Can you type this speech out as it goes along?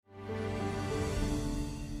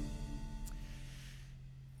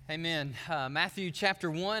Amen. Matthew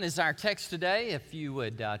chapter 1 is our text today. If you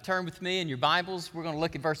would turn with me in your Bibles, we're going to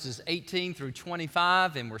look at verses 18 through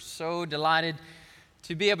 25, and we're so delighted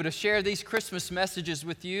to be able to share these Christmas messages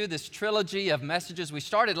with you, this trilogy of messages. We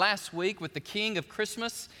started last week with the King of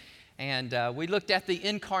Christmas, and we looked at the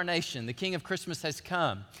incarnation. The King of Christmas has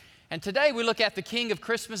come. And today we look at the King of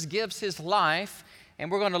Christmas gives his life,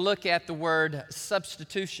 and we're going to look at the word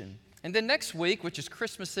substitution. And then next week, which is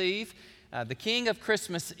Christmas Eve, the King of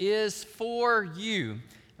Christmas is for you,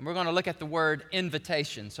 and we're going to look at the word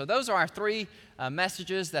invitation. So those are our three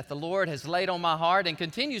messages that the Lord has laid on my heart and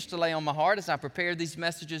continues to lay on my heart as I prepare these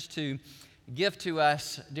messages to give to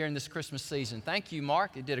us during this Christmas season. Thank you,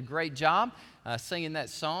 Mark. You did a great job singing that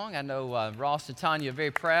song. I know Ross and Tanya are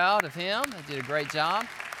very proud of him. They did a great job.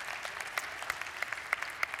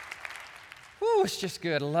 Woo, it's just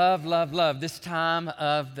good. Love, love, love this time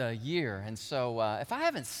of the year. And so if I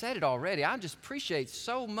haven't said it already, I just appreciate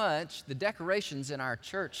so much the decorations in our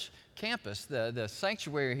church campus. The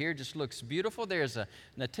sanctuary here just looks beautiful. There's a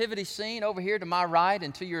nativity scene over here to my right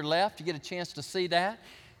and to your left. You get a chance to see that.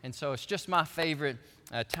 And so it's just my favorite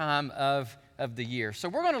time of the year. So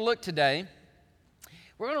we're going to look today,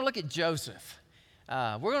 we're going to look at Joseph.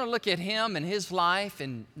 We're going to look at him and his life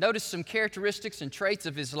and notice some characteristics and traits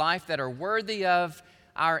of his life that are worthy of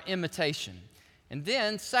our imitation. And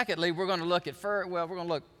then, secondly, we're going to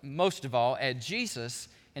look most of all at Jesus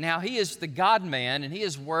and how he is the God-man and he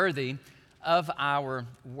is worthy of our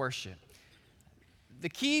worship. The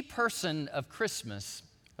key person of Christmas,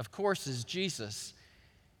 of course, is Jesus.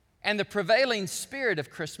 And the prevailing spirit of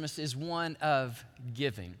Christmas is one of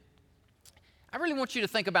giving. I really want you to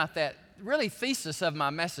think about that really thesis of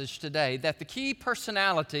my message today, that the key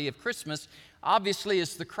personality of Christmas obviously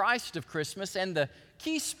is the Christ of Christmas, and the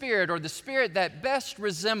key spirit, or the spirit that best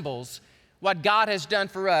resembles what God has done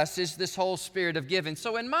for us, is this whole spirit of giving.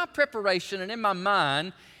 So in my preparation and in my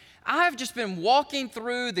mind, I've just been walking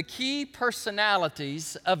through the key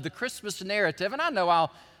personalities of the Christmas narrative, and I know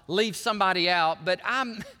I'll leave somebody out, but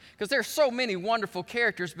because there's so many wonderful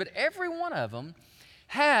characters, but every one of them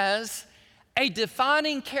has a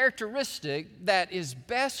defining characteristic that is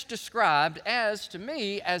best described to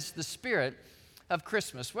me as the spirit of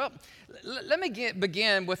Christmas. Well, let me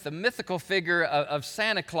begin with the mythical figure of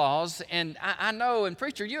Santa Claus. And I know, and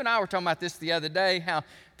Preacher, you and I were talking about this the other day, how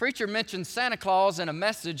Preacher mentioned Santa Claus in a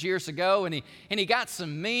message years ago, and he got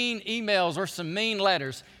some mean emails or some mean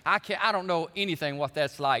letters. I don't know anything what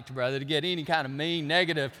that's like, brother, to get any kind of mean,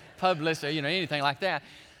 negative publicity, anything like that.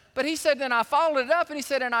 But he said, then I followed it up, and he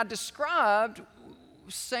said, and I described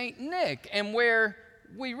St. Nick, and where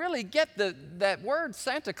we really get that word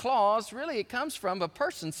Santa Claus, really it comes from a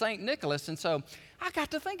person, St. Nicholas. And so I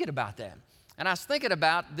got to thinking about that. And I was thinking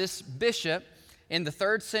about this bishop in the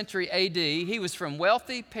 3rd century AD. He was from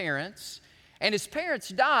wealthy parents, and his parents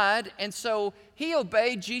died, and so he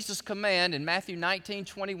obeyed Jesus' command in Matthew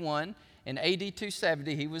 19:21. In AD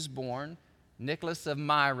 270, he was born. Nicholas of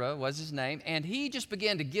Myra was his name, and he just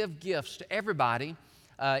began to give gifts to everybody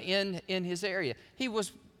in his area.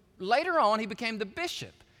 Later on, he became the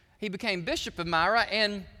bishop. He became Bishop of Myra,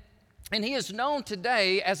 and he is known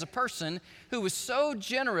today as a person who was so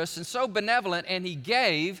generous and so benevolent, and he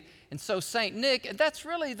gave. And so St. Nick, that's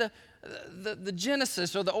really the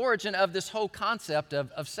genesis or the origin of this whole concept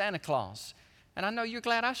of Santa Claus. And I know you're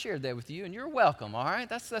glad I shared that with you, and you're welcome, all right?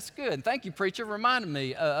 That's good. Thank you, Preacher, for reminding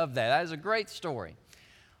me of that. That is a great story.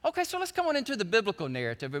 Okay, so let's come on into the biblical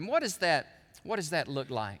narrative, and what does that look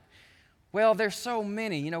like? Well, there's so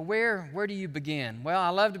many. Where do you begin? Well, I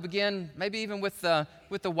love to begin maybe even with the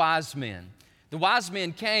wise men. The wise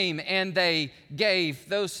men came, and they gave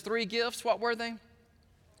those 3 gifts. What were they?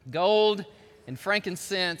 Gold and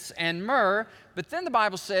frankincense and myrrh. But then the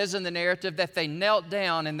Bible says in the narrative that they knelt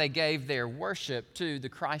down and they gave their worship to the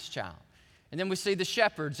Christ child. And then we see the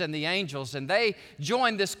shepherds and the angels, and they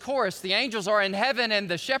join this chorus. The angels are in heaven and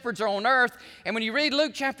the shepherds are on earth. And when you read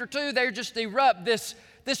Luke chapter 2, they just erupt this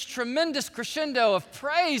tremendous crescendo of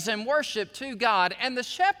praise and worship to God. And the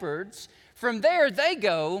shepherds, from there, they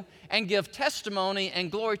go and give testimony and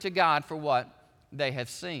glory to God for what they have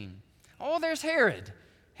seen. Oh, there's Herod.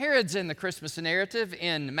 Herod's in the Christmas narrative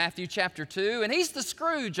in Matthew chapter 2, and he's the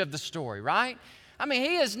Scrooge of the story, right? I mean,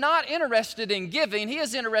 he is not interested in giving. He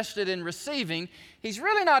is interested in receiving. He's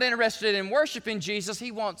really not interested in worshiping Jesus.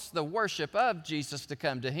 He wants the worship of Jesus to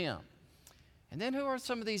come to him. And then who are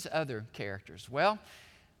some of these other characters? Well,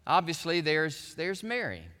 obviously there's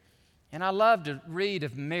Mary. And I love to read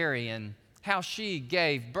of Mary and how she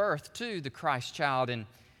gave birth to the Christ child. And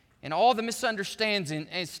and all the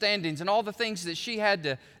misunderstandings and all the things that she had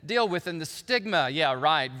to deal with and the stigma. Yeah,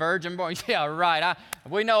 right, virgin born. Yeah, right.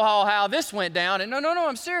 We know how this went down. And no,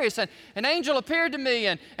 I'm serious. And an angel appeared to me,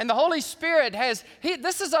 and the Holy Spirit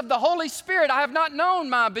this is of the Holy Spirit. I have not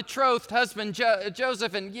known my betrothed husband,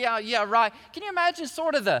 Joseph. And yeah, right. Can you imagine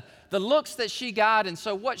sort of the looks that she got? And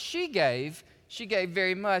so what she gave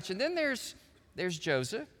very much. And then there's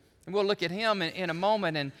Joseph. And we'll look at him in a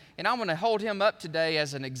moment, and I want to hold him up today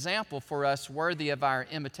as an example for us worthy of our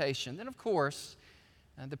imitation. Then, of course,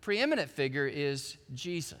 the preeminent figure is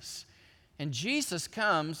Jesus. And Jesus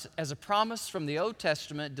comes as a promise from the Old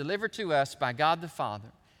Testament delivered to us by God the Father.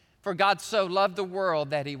 For God so loved the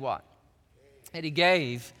world that He what? That He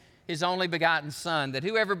gave His only begotten Son, that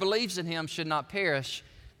whoever believes in Him should not perish,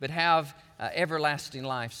 but have everlasting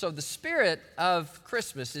life. So the spirit of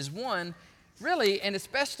Christmas is one, really, and it's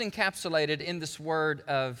best encapsulated in this word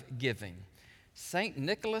of giving. St.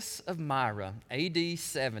 Nicholas of Myra, AD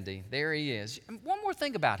 70, there he is. And one more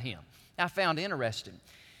thing about him I found interesting.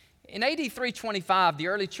 In AD 325, the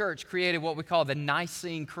early church created what we call the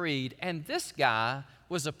Nicene Creed, and this guy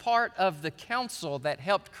was a part of the council that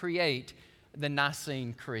helped create the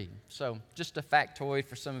Nicene Creed. So just a factoid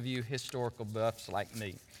for some of you historical buffs like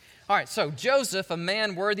me. All right, so Joseph, a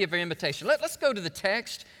man worthy of our imitation. Let's go to the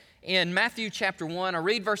text. In Matthew chapter 1, I'll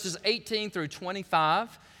read verses 18 through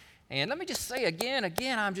 25. And let me just say again,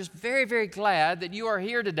 I'm just very, very glad that you are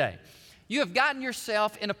here today. You have gotten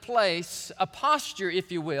yourself in a place, a posture,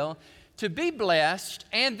 if you will, to be blessed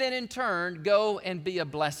and then in turn go and be a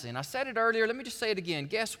blessing. I said it earlier, let me just say it again.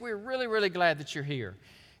 Guess we're really, really glad that you're here.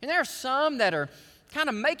 And there are some that are kind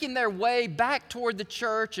of making their way back toward the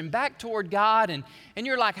church and back toward God, and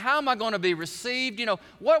you're like, how am I going to be received?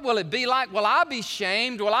 What will it be like? Will I be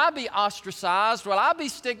shamed? Will I be ostracized? Will I be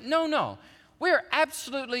No. We're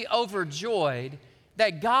absolutely overjoyed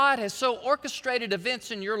that God has so orchestrated events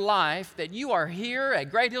in your life that you are here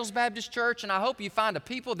at Great Hills Baptist Church, and I hope you find a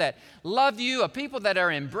people that love you, a people that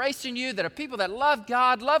are embracing you, that are people that love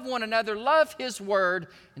God, love one another, love His Word,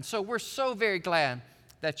 and so we're so very glad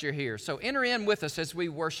that you're here. So enter in with us as we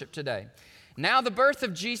worship today. Now the birth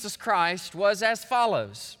of Jesus Christ was as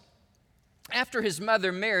follows. After his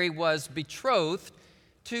mother Mary was betrothed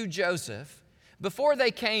to Joseph, before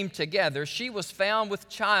they came together, she was found with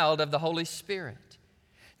child of the Holy Spirit.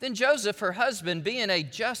 Then Joseph, her husband, being a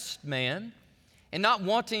just man, and not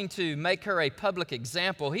wanting to make her a public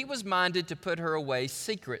example, he was minded to put her away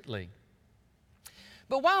secretly.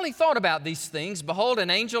 But while he thought about these things, behold, an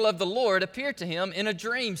angel of the Lord appeared to him in a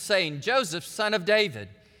dream, saying, Joseph, son of David,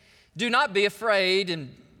 do not be afraid.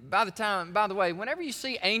 And by the way, whenever you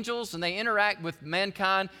see angels and they interact with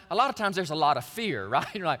mankind, a lot of times there's a lot of fear, right?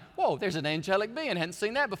 You're like, whoa, there's an angelic being. Hadn't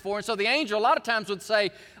seen that before. And so the angel a lot of times would say,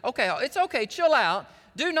 okay, it's okay, chill out.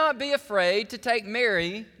 Do not be afraid to take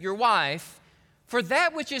Mary, your wife, for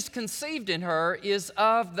that which is conceived in her is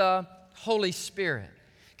of the Holy Spirit.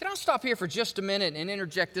 Can I stop here for just a minute and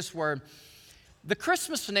interject this word? The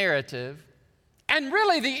Christmas narrative, and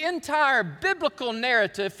really the entire biblical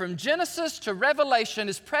narrative from Genesis to Revelation,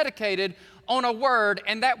 is predicated on a word,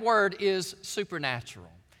 and that word is supernatural.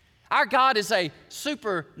 Our God is a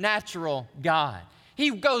supernatural God. He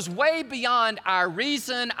goes way beyond our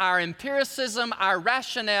reason, our empiricism, our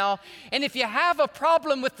rationale. And if you have a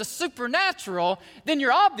problem with the supernatural, then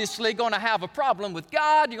you're obviously going to have a problem with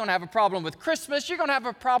God. You're going to have a problem with Christmas. You're going to have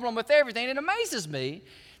a problem with everything. And it amazes me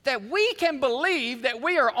that we can believe that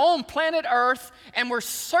we are on planet Earth and we're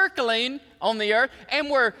circling on the earth and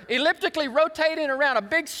we're elliptically rotating around a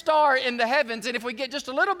big star in the heavens. And if we get just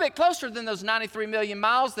a little bit closer than those 93 million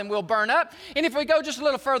miles, then we'll burn up. And if we go just a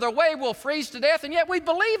little further away, we'll freeze to death. And yet we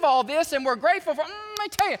believe all this and we're grateful for, let me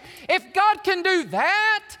tell you, if God can do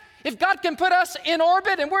that, if God can put us in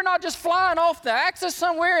orbit and we're not just flying off the axis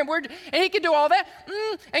somewhere and He can do all that,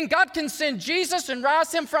 and God can send Jesus and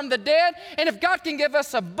rise Him from the dead, and if God can give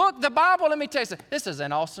us a book, the Bible, let me tell you something, this is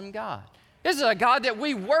an awesome God. This is a God that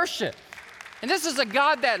we worship. And this is a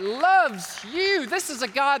God that loves you. This is a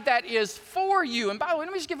God that is for you. And by the way,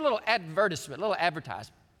 let me just give a little advertisement, a little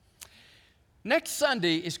advertisement. Next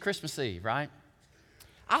Sunday is Christmas Eve, right?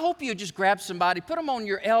 I hope you just grab somebody, put them on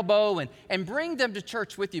your elbow, and bring them to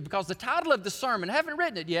church with you, because the title of the sermon, I haven't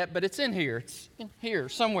written it yet, but it's in here. It's in here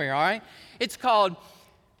somewhere, all right? It's called,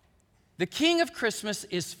 The King of Christmas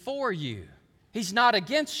is for you. He's not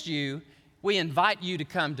against you. We invite you to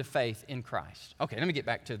come to faith in Christ. Okay, let me get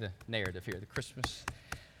back to the narrative here, the Christmas.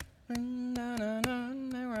 There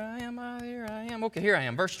I am. Okay, here I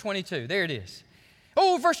am, verse 22. There it is.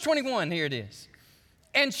 Oh, verse 21, here it is.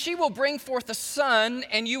 And she will bring forth a son,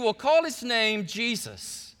 and you will call his name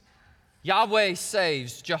Jesus. Yahweh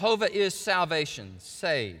saves. Jehovah is salvation,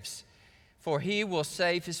 saves. For he will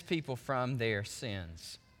save his people from their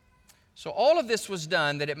sins. So all of this was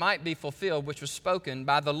done that it might be fulfilled, which was spoken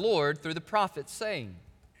by the Lord through the prophets, saying.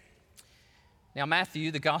 Now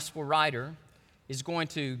Matthew, the gospel writer, is going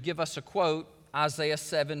to give us a quote, Isaiah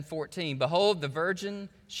 7:14. Behold, the virgin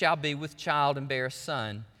shall be with child and bear a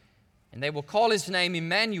son, and they will call his name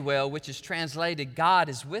Emmanuel, which is translated, God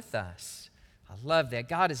is with us. I love that.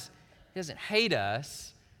 He doesn't hate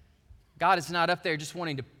us. God is not up there just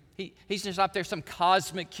wanting to, He's just up there some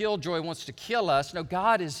cosmic killjoy wants to kill us. No,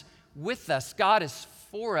 God is with us. God is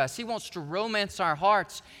for us. He wants to romance our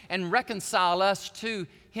hearts and reconcile us to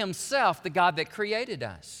Himself, the God that created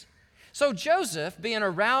us. So Joseph, being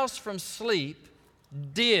aroused from sleep,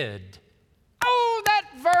 did. Oh, that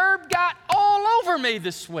verb got all over me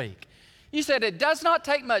this week. You said it does not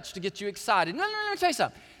take much to get you excited. No, let me tell you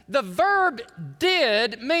something. The verb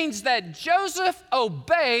did means that Joseph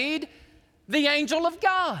obeyed the angel of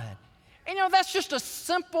God. And that's just a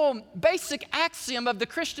simple, basic axiom of the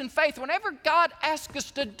Christian faith. Whenever God asks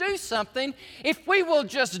us to do something, if we will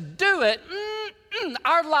just do it,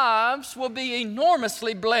 our lives will be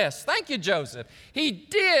enormously blessed. Thank you, Joseph. He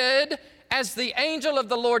did as the angel of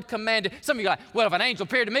the Lord commanded. Some of you are like, well, if an angel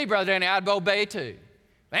appeared to me, Brother Danny, I'd obey too.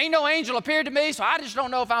 Ain't no angel appeared to me, so I just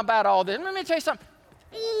don't know if I'm about all this. Let me tell you something.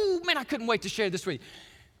 Ooh, man, I couldn't wait to share this with you.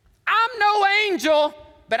 I'm no angel,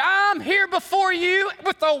 but I'm here before you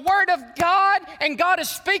with the Word of God, and God is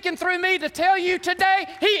speaking through me to tell you today,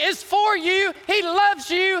 He is for you. He loves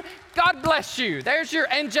you. God bless you. There's your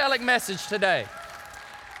angelic message today.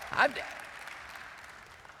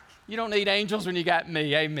 You don't need angels when you got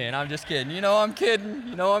me. Amen. I'm just kidding. I'm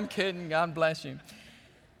kidding. I'm kidding. God bless you.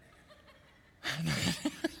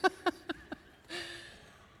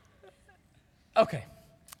 Okay.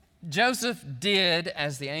 Joseph did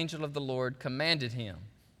as the angel of the Lord commanded him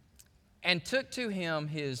and took to him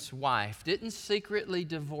his wife. Didn't secretly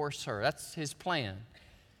divorce her. That's his plan.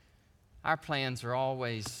 Our plans are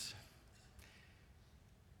always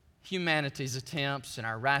humanity's attempts and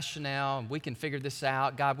our rationale, and we can figure this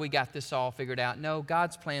out. God, we got this all figured out. No,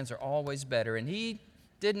 God's plans are always better. And he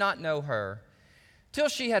did not know her till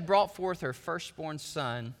she had brought forth her firstborn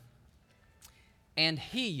son. And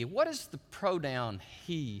he, what is the pronoun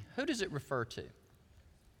he? Who does it refer to?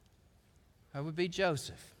 It would be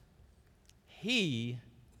Joseph. He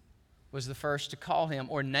was the first to call him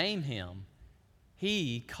or name him.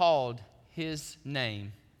 He called his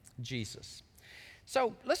name Jesus.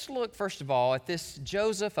 So let's look first of all at this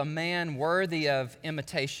Joseph, a man worthy of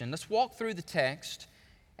imitation. Let's walk through the text,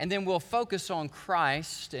 and then we'll focus on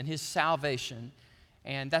Christ and His salvation.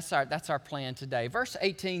 And that's our plan today. Verse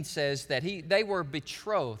 18 says that they were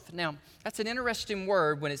betrothed. Now, that's an interesting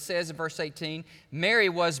word when it says in verse 18, Mary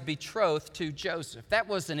was betrothed to Joseph. That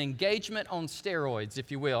was an engagement on steroids, if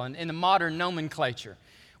you will, in the modern nomenclature.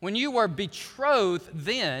 When you were betrothed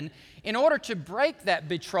then, in order to break that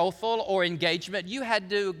betrothal or engagement, you had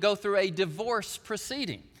to go through a divorce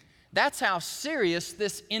proceeding. That's how serious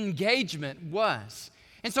this engagement was.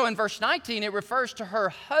 And so in verse 19, it refers to her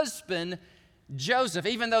husband, Joseph.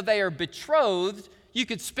 Even though they are betrothed, you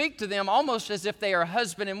could speak to them almost as if they are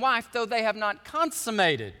husband and wife, though they have not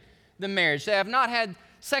consummated the marriage. They have not had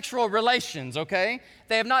sexual relations, okay?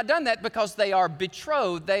 They have not done that because they are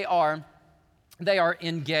betrothed. They are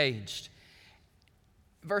engaged.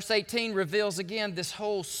 Verse 18 reveals again this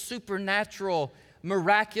whole supernatural,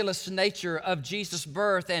 miraculous nature of Jesus'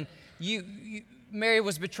 birth. And Mary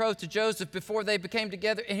was betrothed to Joseph before they became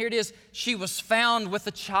together. And here it is, she was found with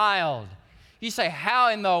a child. You say, how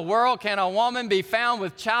in the world can a woman be found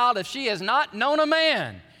with child if she has not known a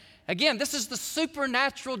man? Again, this is the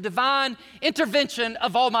supernatural divine intervention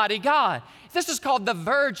of Almighty God. This is called the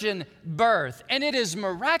virgin birth, and it is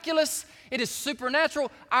miraculous. It is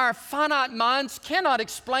supernatural. Our finite minds cannot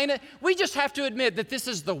explain it. We just have to admit that this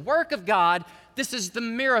is the work of God. This is the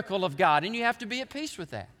miracle of God, and you have to be at peace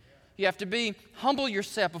with that. You have to humble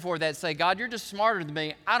yourself before that. Say, God, you're just smarter than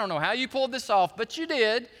me. I don't know how you pulled this off, but you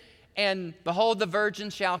did. And behold, the virgin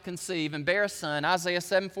shall conceive and bear a son, Isaiah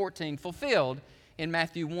 7:14, fulfilled in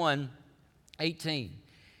Matthew 1:18.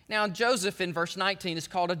 Now, Joseph in verse 19 is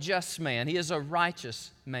called a just man. He is a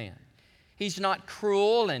righteous man. He's not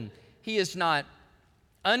cruel and he is not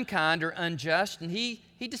unkind or unjust. And he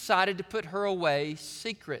decided to put her away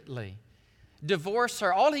secretly, divorce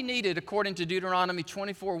her. All he needed, according to Deuteronomy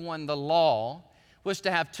 24:1, the law, was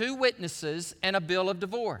to have 2 witnesses and a bill of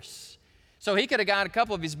divorce. So he could have got a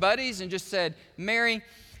couple of his buddies and just said, Mary,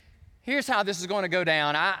 here's how this is going to go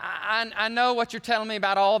down. I know what you're telling me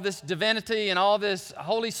about all this divinity and all this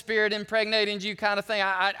Holy Spirit impregnating you kind of thing.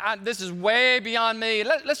 This is way beyond me.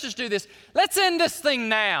 Let's just do this. Let's end this thing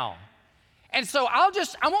now. And so I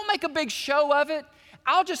won't make a big show of it.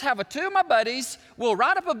 I'll just have two of my buddies. We'll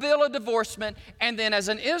write up a bill of divorcement. And then as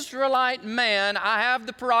an Israelite man, I have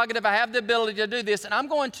the prerogative, I have the ability to do this. And I'm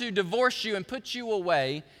going to divorce you and put you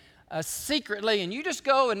away secretly. And you just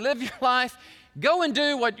go and live your life. Go and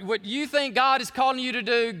do what you think God is calling you to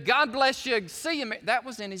do. God bless you. See you. That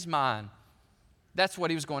was in his mind. That's what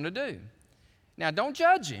he was going to do. Now, don't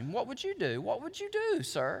judge him. What would you do? What would you do,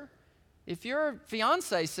 sir? If your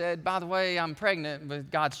fiance said, by the way, I'm pregnant with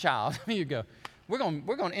God's child, you go, we're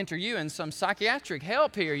going to enter you in some psychiatric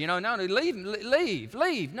help here. No,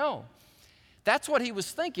 leave. No. That's what he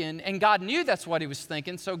was thinking, and God knew that's what he was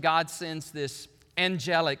thinking, so God sends this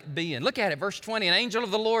angelic being. Look at it, verse 20. An angel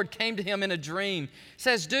of the Lord came to him in a dream.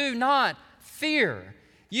 Says, do not fear.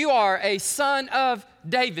 You are a son of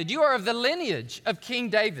David. You are of the lineage of King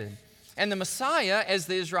David. And the Messiah, as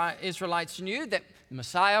the Israelites knew, that the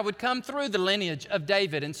Messiah would come through the lineage of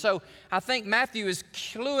David. And so I think Matthew is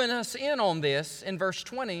cluing us in on this in verse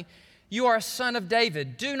 20. You are a son of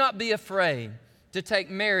David. Do not be afraid to take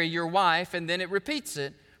Mary, your wife. And then it repeats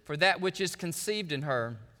it, for that which is conceived in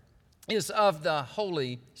her is of the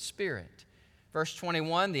Holy Spirit. Verse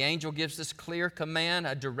 21, the angel gives this clear command,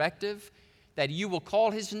 a directive, that you will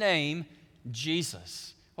call his name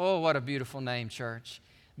Jesus. Oh, what a beautiful name, church.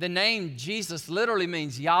 The name Jesus literally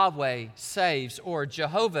means Yahweh saves, or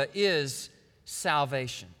Jehovah is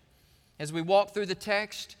salvation. As we walk through the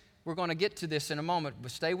text, we're going to get to this in a moment,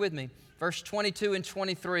 but stay with me. Verse 22 and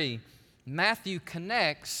 23, Matthew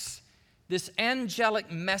connects this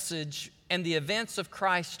angelic message and the events of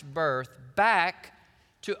Christ's birth back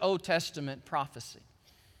to Old Testament prophecy.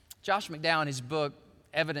 Josh McDowell, in his book,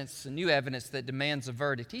 Evidence, New Evidence That Demands a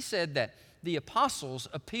Verdict, he said that the apostles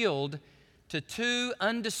appealed to two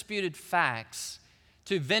undisputed facts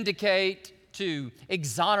to vindicate, to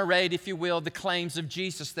exonerate, if you will, the claims of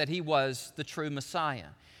Jesus that he was the true Messiah.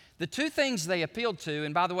 The two things they appealed to,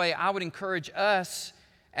 and by the way, I would encourage us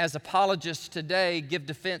as apologists today give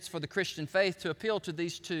defense for the Christian faith to appeal to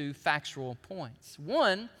these two factual points.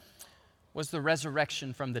 One was the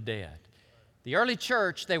resurrection from the dead. The early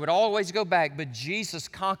church, they would always go back, but Jesus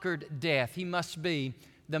conquered death. He must be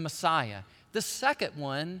the Messiah. The second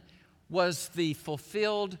one was the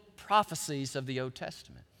fulfilled prophecies of the Old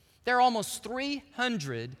Testament. There are almost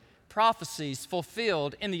 300 prophecies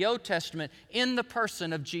fulfilled in the Old Testament in the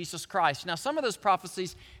person of Jesus Christ. Now, some of those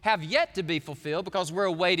prophecies have yet to be fulfilled because we're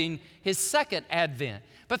awaiting his second advent.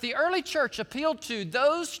 But the early church appealed to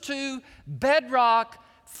those two bedrock,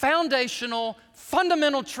 foundational,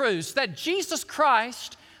 fundamental truths, that Jesus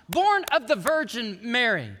Christ, born of the Virgin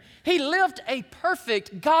Mary, he lived a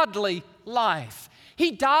perfect, godly life.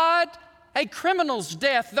 He died a criminal's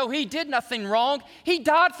death, though he did nothing wrong. He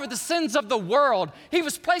died for the sins of the world. He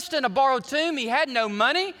was placed in a borrowed tomb. He had no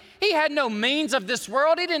money. He had no means of this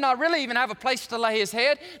world. He did not really even have a place to lay his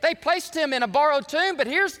head. They placed him in a borrowed tomb, but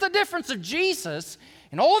here's the difference of Jesus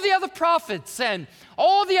and all the other prophets and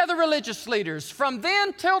all the other religious leaders from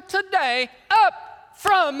then till today, up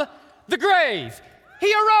from the grave.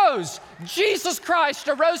 He arose. Jesus Christ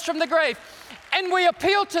arose from the grave. And we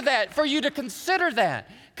appeal to that for you to consider that.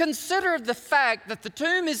 Consider the fact that the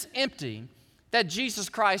tomb is empty, that Jesus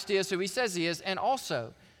Christ is who he says he is, and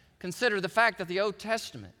also consider the fact that the Old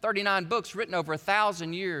Testament, 39 books written over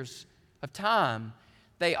 1,000 years of time,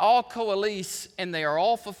 they all coalesce and they are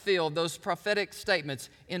all fulfilled, those prophetic statements,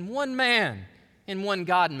 in one man, in one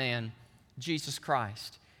God-man, Jesus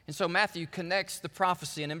Christ. And so Matthew connects the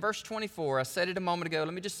prophecy. And in verse 24, I said it a moment ago,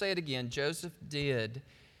 let me just say it again. Joseph did.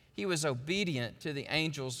 He was obedient to the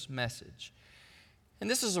angel's message. And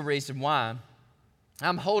this is a reason why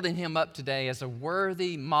I'm holding him up today as a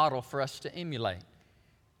worthy model for us to emulate.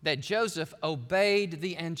 That Joseph obeyed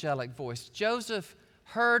the angelic voice. Joseph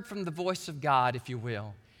heard from the voice of God, if you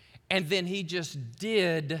will, and then he just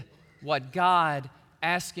did what God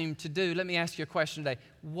asked him to do. Let me ask you a question today.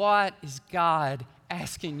 What is God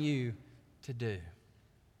asking you to do?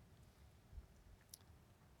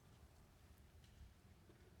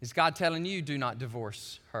 Is God telling you, do not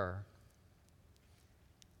divorce her?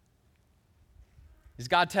 Is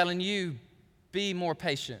God telling you, be more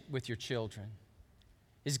patient with your children?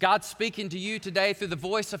 Is God speaking to you today through the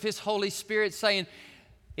voice of his Holy Spirit saying,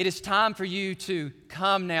 it is time for you to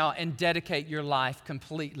come now and dedicate your life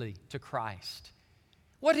completely to Christ?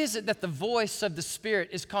 What is it that the voice of the Spirit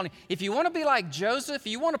is calling? If you want to be like Joseph, if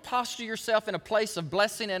you want to posture yourself in a place of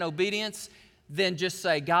blessing and obedience, then just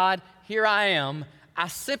say, God, here I am. I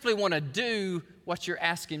simply want to do what you're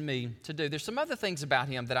asking me to do. There's some other things about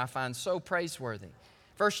him that I find so praiseworthy.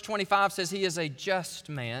 Verse 25 says he is a just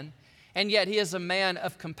man, and yet he is a man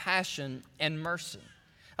of compassion and mercy.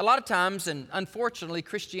 A lot of times, and unfortunately,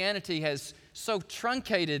 Christianity has so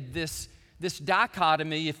truncated this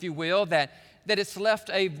dichotomy, if you will, that it's left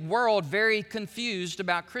a world very confused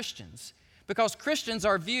about Christians. Because Christians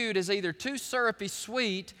are viewed as either too syrupy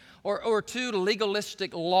sweet or too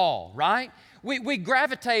legalistic law, right? We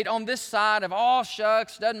gravitate on this side of, oh,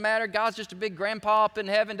 shucks, doesn't matter. God's just a big grandpa up in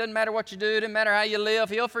heaven. Doesn't matter what you do. Doesn't matter how you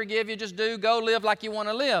live. He'll forgive you. Just go live like you want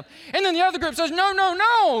to live. And then the other group says, no, no,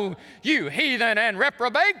 no. You heathen and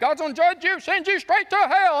reprobate. God's going to judge you, send you straight to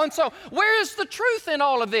hell. And so where is the truth in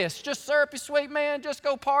all of this? Just syrupy sweet, man. Just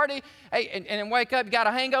go party. Hey, and then wake up. You got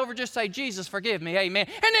a hangover. Just say, Jesus, forgive me. Amen.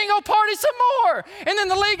 And then go party some more. And then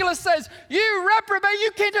the legalist says, you reprobate.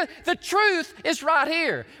 You can't do. The truth is right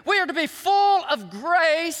here. We are to be full of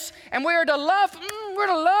grace, and we're to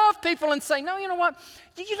love people and say, no, you know what?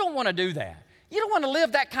 You don't want to do that. You don't want to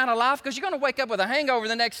live that kind of life because you're going to wake up with a hangover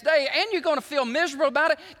the next day and you're going to feel miserable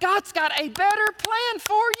about it. God's got a better plan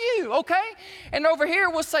for you, okay? And over here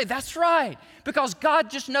we'll say, that's right, because God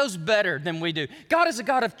just knows better than we do. God is a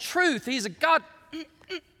God of truth. He's a God,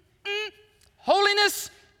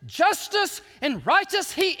 holiness, justice, and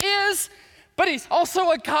righteous He is. But He's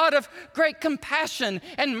also a God of great compassion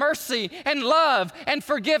and mercy and love and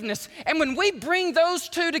forgiveness. And when we bring those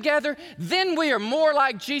two together, then we are more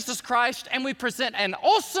like Jesus Christ and we present an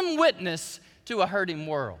awesome witness to a hurting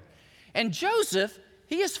world. And Joseph,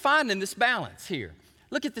 he is finding this balance here.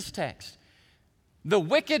 Look at this text. The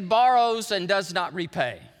wicked borrows and does not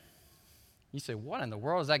repay. You say, what in the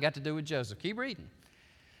world has that got to do with Joseph? Keep reading.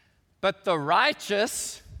 But the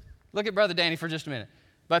righteous, look at Brother Danny for just a minute.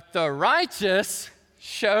 But the righteous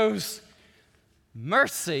shows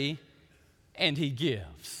mercy and he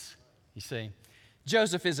gives. You see,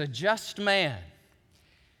 Joseph is a just man,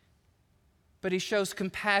 but he shows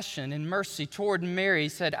compassion and mercy toward Mary. He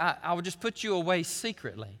said, I will just put you away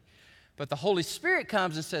secretly. But the Holy Spirit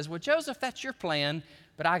comes and says, well, Joseph, that's your plan,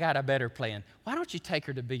 but I got a better plan. Why don't you take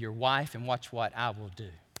her to be your wife and watch what I will do?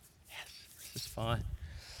 Yes, this is fun.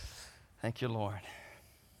 Thank you, Lord.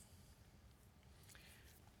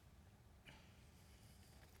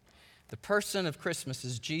 The person of Christmas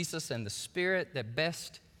is Jesus, and the spirit that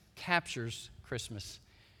best captures Christmas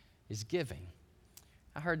is giving.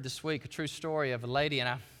 I heard this week a true story of a lady, and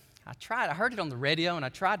I heard it on the radio, and I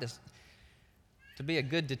tried to be a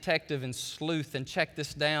good detective and sleuth and check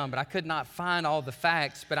this down, but I could not find all the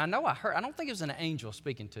facts. But I know I don't think it was an angel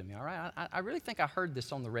speaking to me, all right? I really think I heard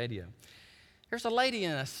this on the radio. There's a lady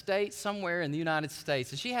in a state somewhere in the United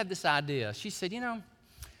States, and she had this idea. She said,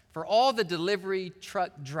 for all the delivery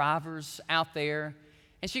truck drivers out there,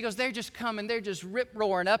 and she goes, they're just coming, they're just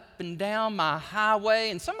rip-roaring up and down my highway,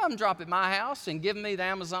 and some of them drop at my house and give me the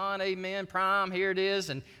Amazon, amen, Prime, here it is.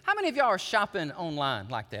 And how many of y'all are shopping online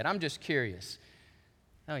like that? I'm just curious.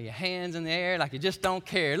 Oh, your hands in the air like you just don't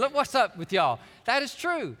care. Look what's up with y'all. That is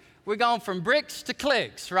true. We're going from bricks to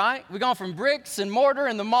clicks, right? We're going from bricks and mortar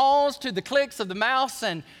in the malls to the clicks of the mouse,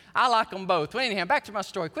 and I like them both. Well, anyhow, back to my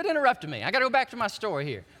story. Quit interrupting me. I got to go back to my story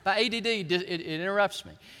here. My ADD, it interrupts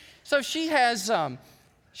me. So she has,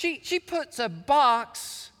 she puts a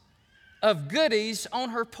box of goodies on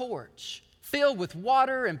her porch filled with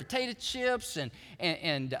water and potato chips and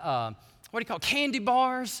candy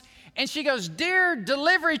bars. And she goes, dear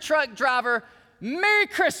delivery truck driver, Merry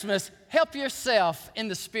Christmas. Help yourself in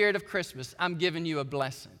the spirit of Christmas. I'm giving you a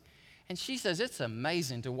blessing. And she says, it's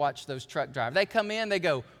amazing to watch those truck drivers. They come in, they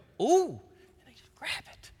go, ooh, and they just grab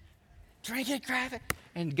it, drink it, grab it,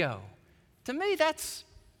 and go. To me, that's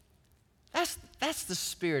the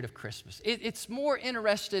spirit of Christmas. It's more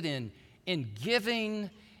interested in giving,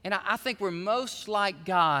 and I think we're most like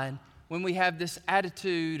God when we have this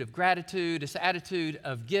attitude of gratitude, this attitude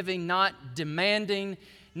of giving, not demanding,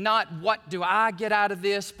 not what do I get out of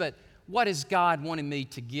this, but what is God wanting me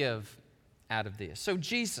to give out of this? So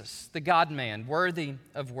Jesus, the God-man, worthy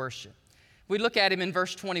of worship. We look at him in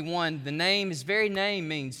verse 21. His very name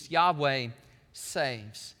means Yahweh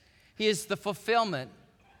saves. He is the fulfillment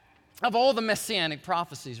of all the messianic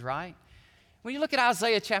prophecies, right? When you look at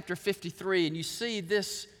Isaiah chapter 53 and you see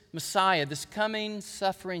this Messiah, this coming,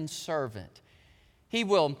 suffering servant, he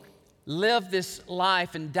will live this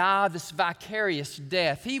life and die this vicarious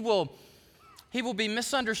death. He will be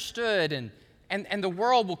misunderstood and the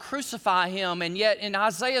world will crucify him. And yet in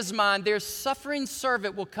Isaiah's mind, their suffering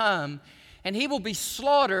servant will come and he will be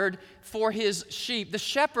slaughtered for his sheep. The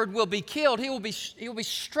shepherd will be killed. He will be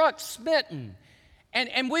struck, smitten.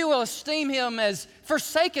 And we will esteem him as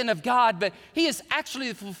forsaken of God, but he is actually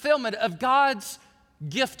the fulfillment of God's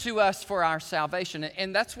gift to us for our salvation.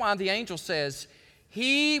 And that's why the angel says,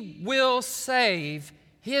 he will save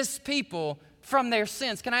his people from their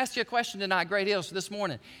sins. Can I ask you a question tonight, Great Hills, this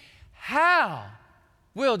morning? How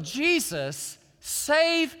will Jesus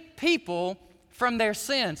save people from their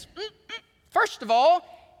sins? First of all,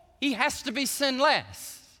 he has to be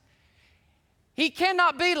sinless. He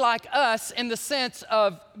cannot be like us in the sense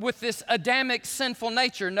of with this Adamic sinful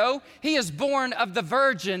nature. No, he is born of the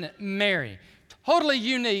Virgin Mary. Totally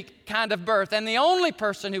unique kind of birth. And the only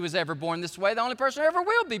person who was ever born this way, the only person who ever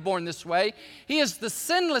will be born this way, he is the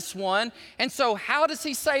sinless one. And so how does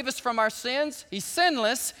he save us from our sins? He's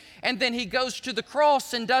sinless, and then he goes to the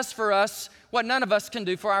cross and does for us what none of us can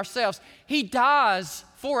do for ourselves. He dies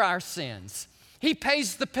for our sins. He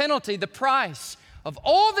pays the penalty, the price of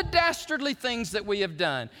all the dastardly things that we have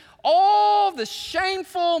done, all the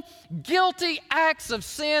shameful, guilty acts of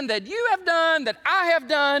sin that you have done, that I have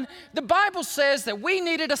done. The Bible says that we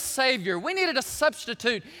needed a Savior. We needed a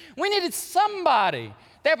substitute. We needed somebody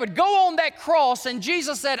that would go on that cross, and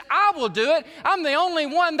Jesus said, I will do it. I'm the only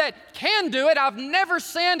one that can do it. I've never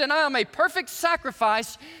sinned, and I am a perfect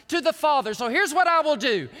sacrifice to the Father. So here's what I will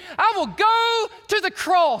do. I will go to the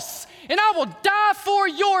cross, and I will die for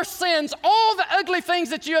your sins, all the ugly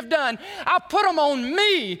things that you have done. I'll put them on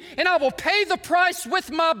me, and I will pay the price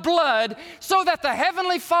with my blood so that the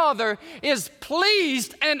Heavenly Father is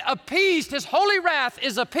pleased and appeased. His holy wrath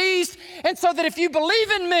is appeased, and so that if you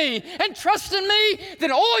believe in me and trust in me,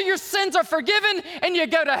 then all your sins are forgiven, and you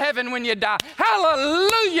go to heaven when you die.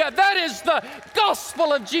 Hallelujah! That is the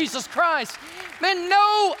gospel of Jesus Christ. Man,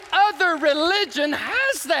 no other religion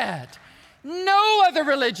has that. No other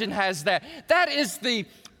religion has that. That is the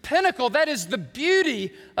pinnacle. That is the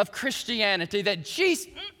beauty of Christianity, that Jesus,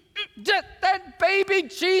 that baby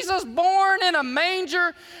Jesus born in a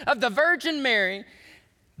manger of the Virgin Mary,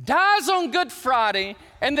 dies on Good Friday,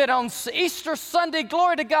 and then on Easter Sunday,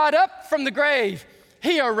 glory to God, up from the grave,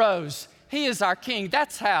 he arose. He is our King.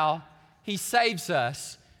 That's how he saves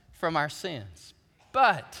us from our sins.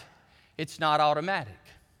 But it's not automatic.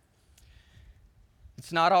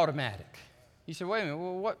 It's not automatic. You say, wait a minute,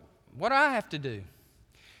 well, what do I have to do?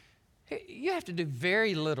 You have to do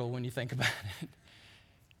very little when you think about it.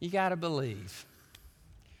 You got to believe.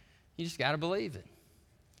 You just got to believe it.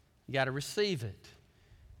 You got to receive it.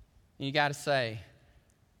 And you got to say,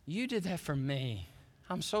 you did that for me.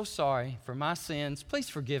 I'm so sorry for my sins. Please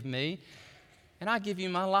forgive me. And I give you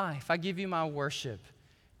my life. I give you my worship.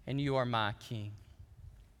 And you are my King.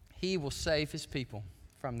 He will save his people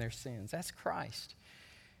from their sins. That's Christ.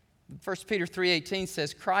 1 Peter 3:18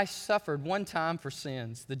 says, Christ suffered one time for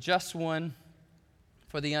sins, the just one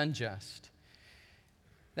for the unjust,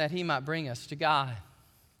 that he might bring us to God.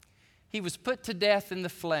 He was put to death in the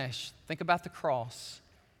flesh. Think about the cross.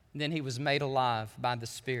 And then he was made alive by the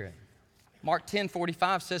Spirit. Mark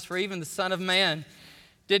 10:45 says, for even the Son of Man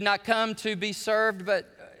did not come to be served,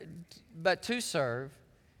 but to serve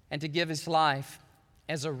and to give his life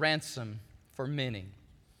as a ransom for many.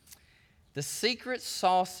 The secret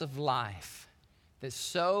sauce of life that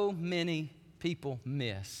so many people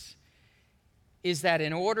miss is that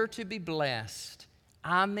in order to be blessed,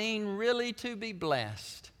 I mean really to be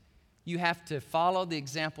blessed, you have to follow the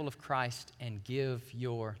example of Christ and give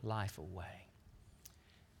your life away.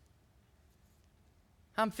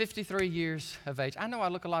 I'm 53 years of age. I know I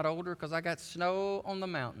look a lot older because I got snow on the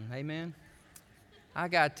mountain, amen? I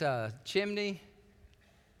got chimney,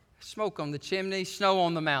 smoke on the chimney, snow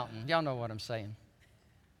on the mountain. Y'all know what I'm saying.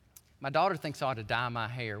 My daughter thinks I ought to dye my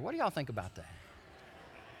hair. What do y'all think about that?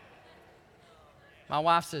 My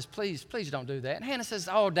wife says, please don't do that. And Hannah says,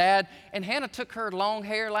 oh, Dad. And Hannah took her long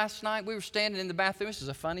hair last night. We were standing in the bathroom. This is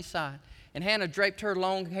a funny sight. And Hannah draped her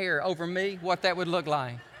long hair over me, what that would look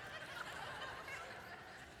like.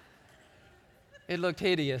 It looked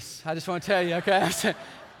hideous. I just want to tell you, okay?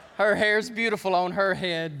 Her hair's beautiful on her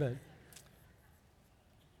head, but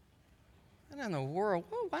what in the world?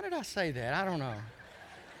 Why did I say that? I don't know.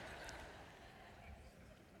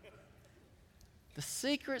 The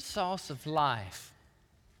secret sauce of life,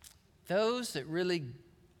 those that really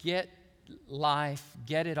get life,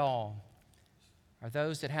 get it all, are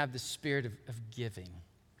those that have the spirit of giving.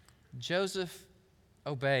 Joseph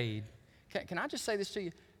obeyed. Can I just say this to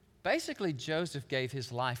you? Basically, Joseph gave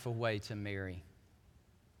his life away to Mary.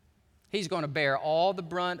 He's going to bear all the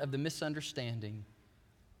brunt of the misunderstanding.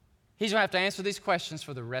 He's going to have to answer these questions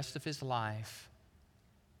for the rest of his life.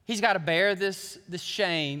 He's got to bear this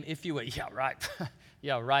shame, if you will. Yeah, right.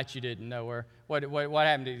 Yeah, right, you didn't know her. What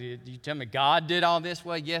happened? Did you tell me God did all this?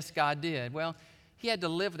 Well, yes, God did. Well, He had to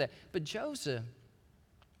live with that. But Joseph,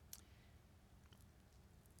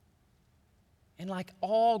 and like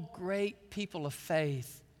all great people of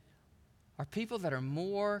faith, are people that are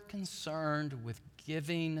more concerned with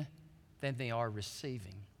giving than they are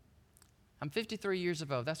receiving. I'm 53 years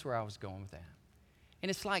of old. That's where I was going with that. And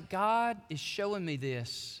it's like God is showing me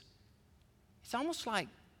this. It's almost like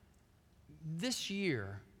this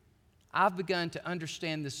year, I've begun to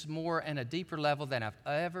understand this more at a deeper level than I've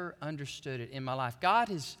ever understood it in my life. God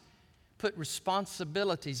has put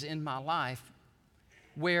responsibilities in my life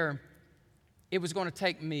where it was going to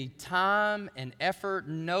take me time and effort,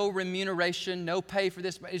 no remuneration, no pay for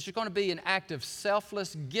this. It's just going to be an act of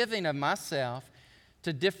selfless giving of myself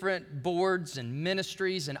to different boards and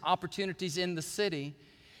ministries and opportunities in the city.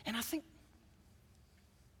 And I think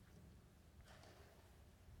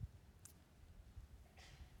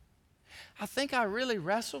I really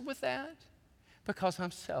wrestled with that because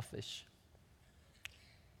I'm selfish.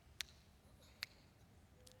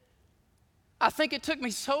 I think it took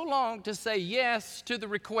me so long to say yes to the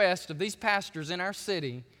request of these pastors in our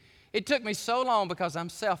city. It took me so long because I'm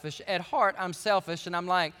selfish. At heart, I'm selfish, and I'm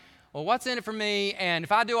like, well, what's in it for me? And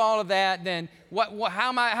if I do all of that, then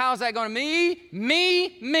how is that going to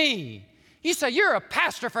me? You say, you're a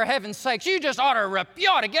pastor, for heaven's sakes. You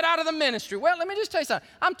ought to get out of the ministry. Well, let me just tell you something.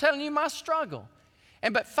 I'm telling you my struggle.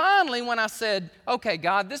 But finally, when I said, okay,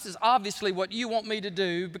 God, this is obviously what you want me to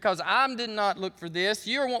do because I did not look for this.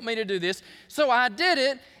 You want me to do this. So I did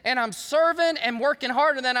it, and I'm serving and working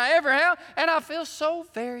harder than I ever have, and I feel so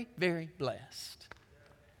very, very blessed.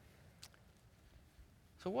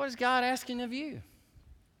 So what is God asking of you?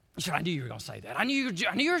 You said, I knew you were going to say that. I knew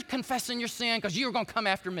you were confessing your sin because you were going to come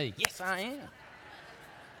after me. Yes, I am.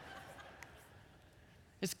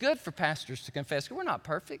 It's good for pastors to confess because we're not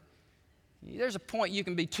perfect. There's a point you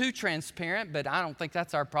can be too transparent, but I don't think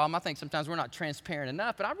that's our problem. I think sometimes we're not transparent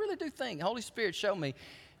enough, but I really do think the Holy Spirit showed me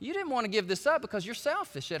you didn't want to give this up because you're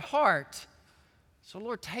selfish at heart. So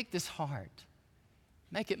Lord, take this heart.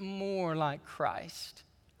 Make it more like Christ.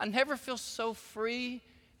 I never feel so free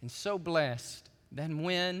and so blessed than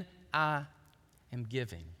when I am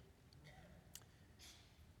giving.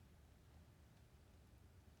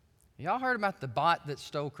 Y'all heard about the bot that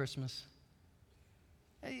stole Christmas?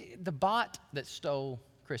 The bot that stole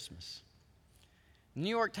Christmas. New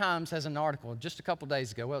York Times has an article just a couple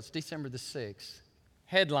days ago. Well, it's December the 6th.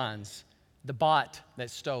 Headlines, the bot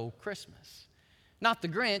that stole Christmas. Not the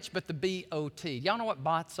Grinch, but the B-O-T. Y'all know what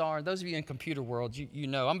bots are? Those of you in computer world, you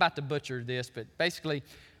know. I'm about to butcher this, but basically,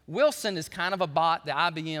 Wilson is kind of a bot, the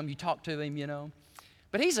IBM, you talk to him, you know.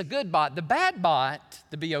 But he's a good bot. The bad bot,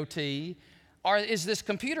 the B-O-T, is this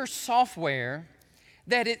computer software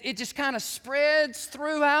that it just kind of spreads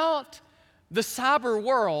throughout the cyber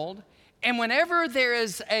world. And whenever there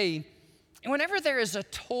is a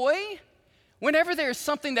toy, whenever there's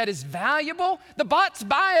something that is valuable, the bots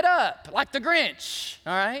buy it up, like the Grinch,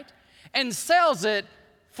 all right, and sells it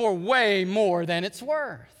for way more than it's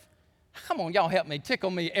worth. Come on, y'all help me,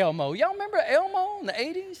 tickle me, Elmo. Y'all remember Elmo in the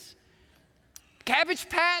 80s? Cabbage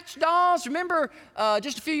Patch dolls, remember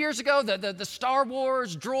just a few years ago, the Star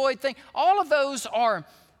Wars droid thing? All of those are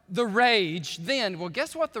the rage then. Well,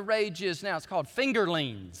 guess what the rage is now? It's called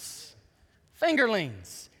fingerlings.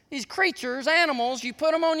 Fingerlings. These creatures, animals, you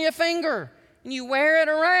put them on your finger. And you wear it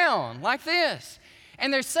around like this.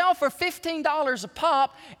 And they sell for $15 a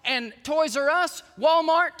pop. And Toys R Us,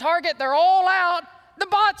 Walmart, Target, they're all out. The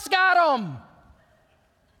bots got them.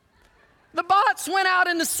 The bots went out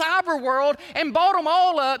in the cyber world and bought them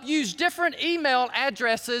all up, used different email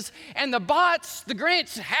addresses, and the bots, the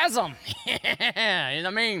Grinch has them. I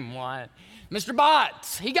mean, what? Mr.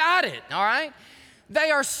 Bots, he got it, all right? They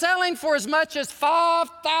are selling for as much as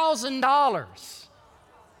 $5,000.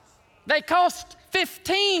 They cost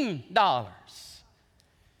 $15.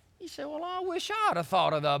 You say, well, I wish I'd have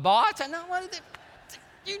thought of the bots. And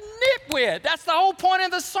you nitwit. That's the whole point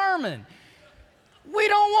of the sermon. We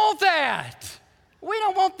don't want that. We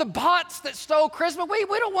don't want the bots that stole Christmas.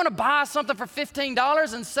 We don't want to buy something for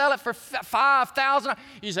 $15 and sell it for $5,000.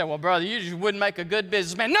 You say, well, brother, you just wouldn't make a good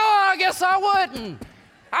businessman. No, I guess I wouldn't.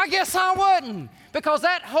 Because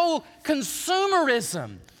that whole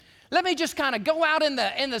consumerism. Let me just kind of go out in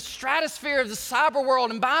the stratosphere of the cyber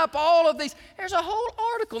world and buy up all of these. There's a whole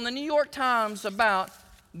article in the New York Times about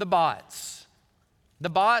the bots. The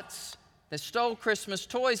bots that stole Christmas.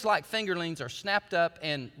 Toys like fingerlings are snapped up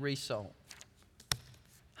and resold.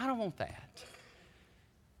 I don't want that.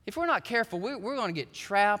 If we're not careful, we're going to get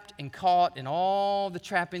trapped and caught in all the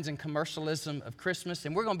trappings and commercialism of Christmas,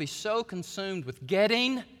 and we're going to be so consumed with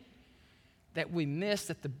getting that we miss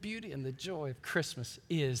that the beauty and the joy of Christmas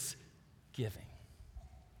is giving.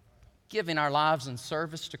 giving our lives in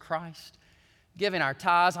service to Christ, giving our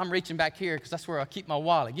tithes. I'm reaching back here because that's where I keep my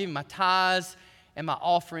wallet, giving my tithes and my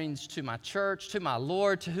offerings to my church, to my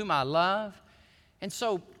Lord, to whom I love. And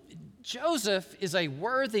so Joseph is a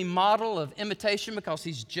worthy model of imitation because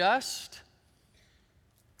he's just,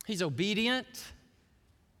 he's obedient,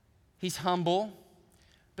 he's humble.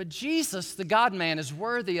 But Jesus, the God-man, is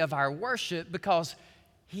worthy of our worship because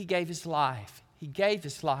he gave his life. He gave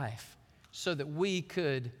his life so that we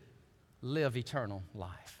could live eternal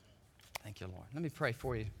life. Thank you, Lord. Let me pray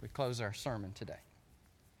for you. We close our sermon today.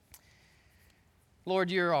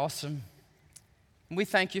 Lord, you're awesome. We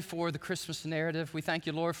thank you for the Christmas narrative. We thank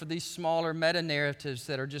you, Lord, for these smaller meta-narratives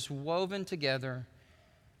that are just woven together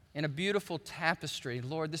in a beautiful tapestry.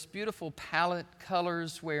 Lord, this beautiful palette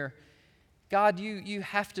colors where, God, you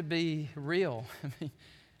have to be real. I mean,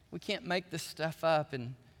 we can't make this stuff up.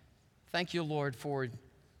 And thank you, Lord, for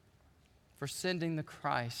sending the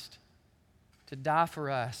Christ to die for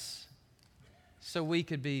us so we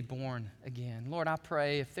could be born again. Lord, I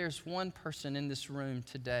pray if there's one person in this room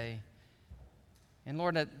today, and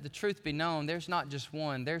Lord, that the truth be known, there's not just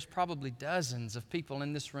one, there's probably dozens of people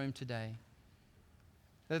in this room today.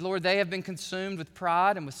 That, Lord, they have been consumed with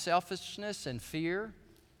pride and with selfishness and fear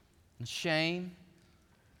and shame.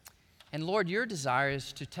 And Lord, your desire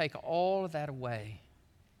is to take all of that away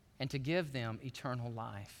and to give them eternal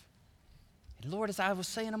life. And Lord, as I was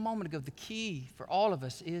saying a moment ago, the key for all of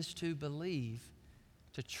us is to believe,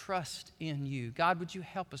 to trust in you. God, would you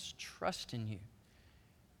help us trust in you?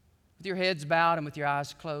 With your heads bowed and with your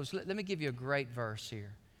eyes closed, let me give you a great verse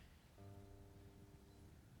here.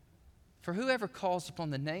 For whoever calls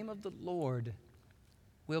upon the name of the Lord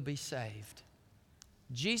will be saved.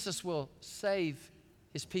 Jesus will save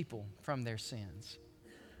his people from their sins.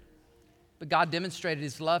 But God demonstrated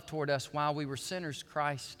his love toward us while we were sinners.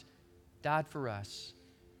 Christ died for us,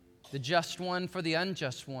 the just one for the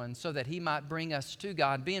unjust one, so that he might bring us to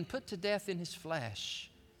God, being put to death in his flesh.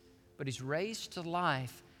 But he's raised to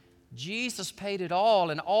life. Jesus paid it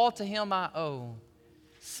all, and all to him I owe.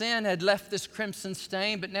 Sin had left this crimson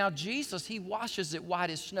stain, but now Jesus, he washes it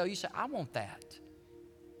white as snow. You say, I want that.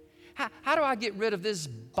 How do I get rid of this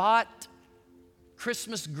bought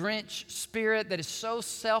Christmas Grinch spirit that is so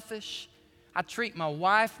selfish? I treat my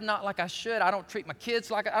wife not like I should. I don't treat my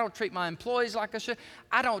kids like I don't treat my employees like I should.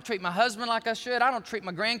 I don't treat my husband like I should. I don't treat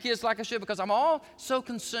my grandkids like I should because I'm all so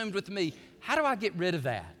consumed with me. How do I get rid of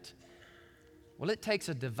that? Well, it takes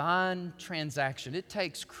a divine transaction. It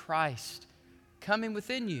takes Christ coming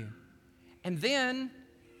within you. And then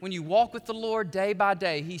when you walk with the Lord day by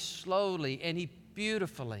day, he slowly and he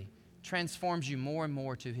beautifully transforms you more and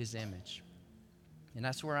more to his image. And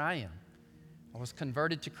that's where I am. I was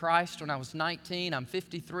converted to Christ when I was 19. I'm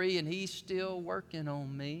 53, and he's still working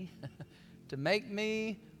on me to make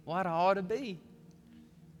me what I ought to be.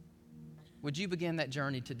 Would you begin that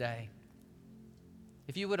journey today?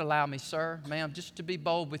 If you would allow me, sir, ma'am, just to be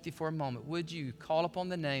bold with you for a moment, would you call upon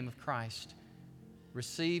the name of Christ?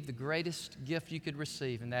 Receive the greatest gift you could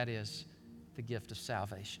receive, and that is the gift of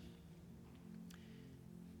salvation.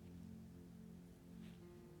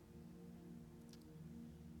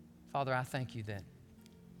 Father, I thank you that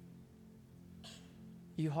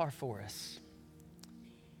you are for us.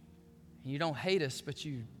 You don't hate us, but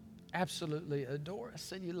you absolutely adore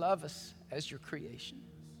us, and you love us as your creation.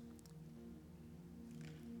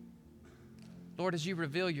 Lord, as you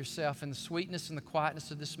reveal yourself in the sweetness and the quietness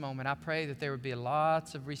of this moment, I pray that there would be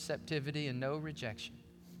lots of receptivity and no rejection.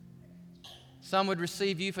 Some would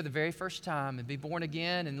receive you for the very first time and be born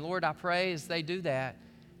again. And Lord, I pray as they do that,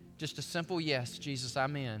 just a simple yes, Jesus,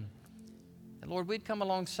 I'm in. And Lord, we'd come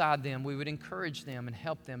alongside them. We would encourage them and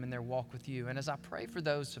help them in their walk with you. And as I pray for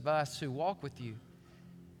those of us who walk with you,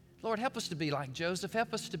 Lord, help us to be like Joseph.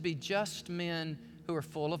 Help us to be just men who are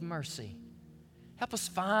full of mercy. Help us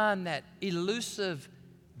find that elusive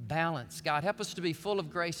balance, God. Help us to be full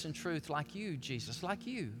of grace and truth like you, Jesus, like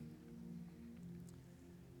you.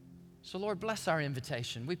 So, Lord, bless our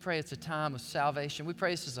invitation. We pray it's a time of salvation. We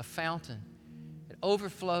pray this is a fountain. It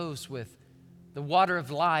overflows with the water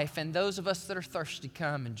of life, and those of us that are thirsty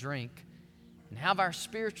come and drink and have our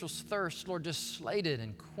spiritual thirst, Lord, just slated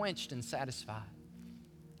and quenched and satisfied.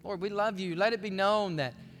 Lord, we love you. Let it be known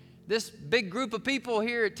that this big group of people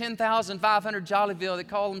here at 10,500 Jollyville that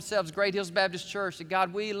call themselves Great Hills Baptist Church, that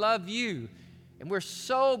God, we love you, and we're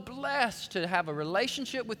so blessed to have a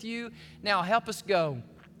relationship with you. Now help us go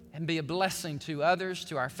and be a blessing to others,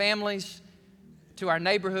 to our families, to our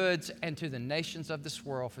neighborhoods, and to the nations of this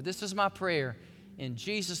world. For this is my prayer in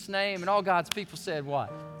Jesus' name. And all God's people said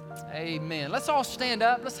what? Amen. Let's all stand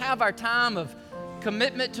up. Let's have our time of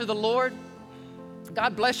commitment to the Lord.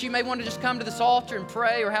 God bless you. You may want to just come to this altar and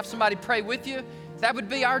pray or have somebody pray with you. That would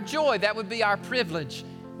be our joy. That would be our privilege.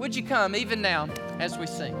 Would you come even now as we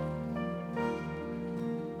sing?